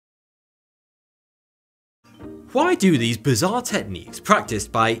Why do these bizarre techniques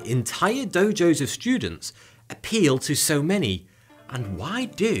practiced by entire dojos of students appeal to so many? And why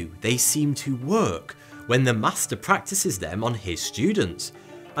do they seem to work when the master practices them on his students?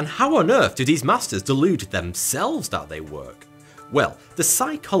 And how on earth do these masters delude themselves that they work? Well, the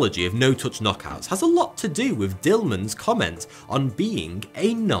psychology of no-touch knockouts has a lot to do with Dillman's comment on being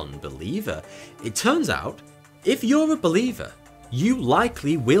a non-believer. It turns out, if you're a believer, you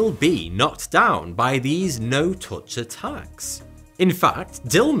likely will be knocked down by these no-touch attacks. In fact,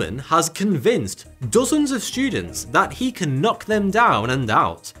 Dillman has convinced dozens of students that he can knock them down and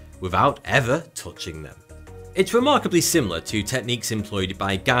out without ever touching them. It's remarkably similar to techniques employed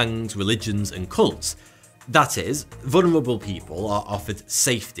by gangs, religions and cults. That is, vulnerable people are offered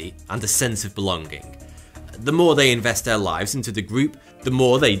safety and a sense of belonging. The more they invest their lives into the group, the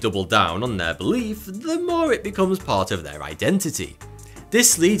more they double down on their belief, the more it becomes part of their identity.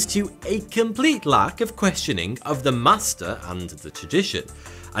 This leads to a complete lack of questioning of the master and the tradition,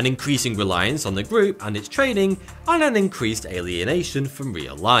 an increasing reliance on the group and its training, and an increased alienation from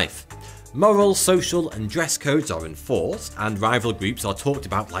real life. Moral, social and dress codes are enforced, and rival groups are talked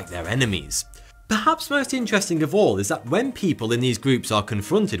about like they're enemies. Perhaps most interesting of all is that when people in these groups are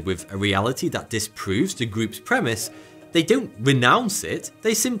confronted with a reality that disproves the group's premise, they don't renounce it,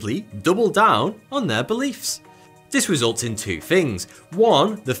 they simply double down on their beliefs. This results in two things.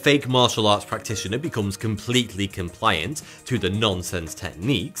 One, the fake martial arts practitioner becomes completely compliant to the nonsense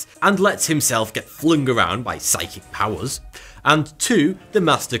techniques and lets himself get flung around by psychic powers. And two, the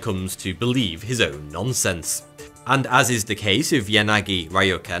master comes to believe his own nonsense. And as is the case of Yanagi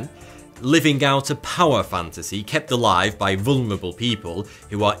Ryoken, living out a power fantasy kept alive by vulnerable people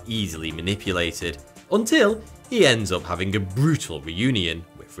who are easily manipulated, until he ends up having a brutal reunion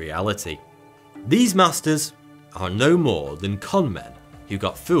with reality. These masters are no more than con men who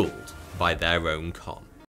got fooled by their own con.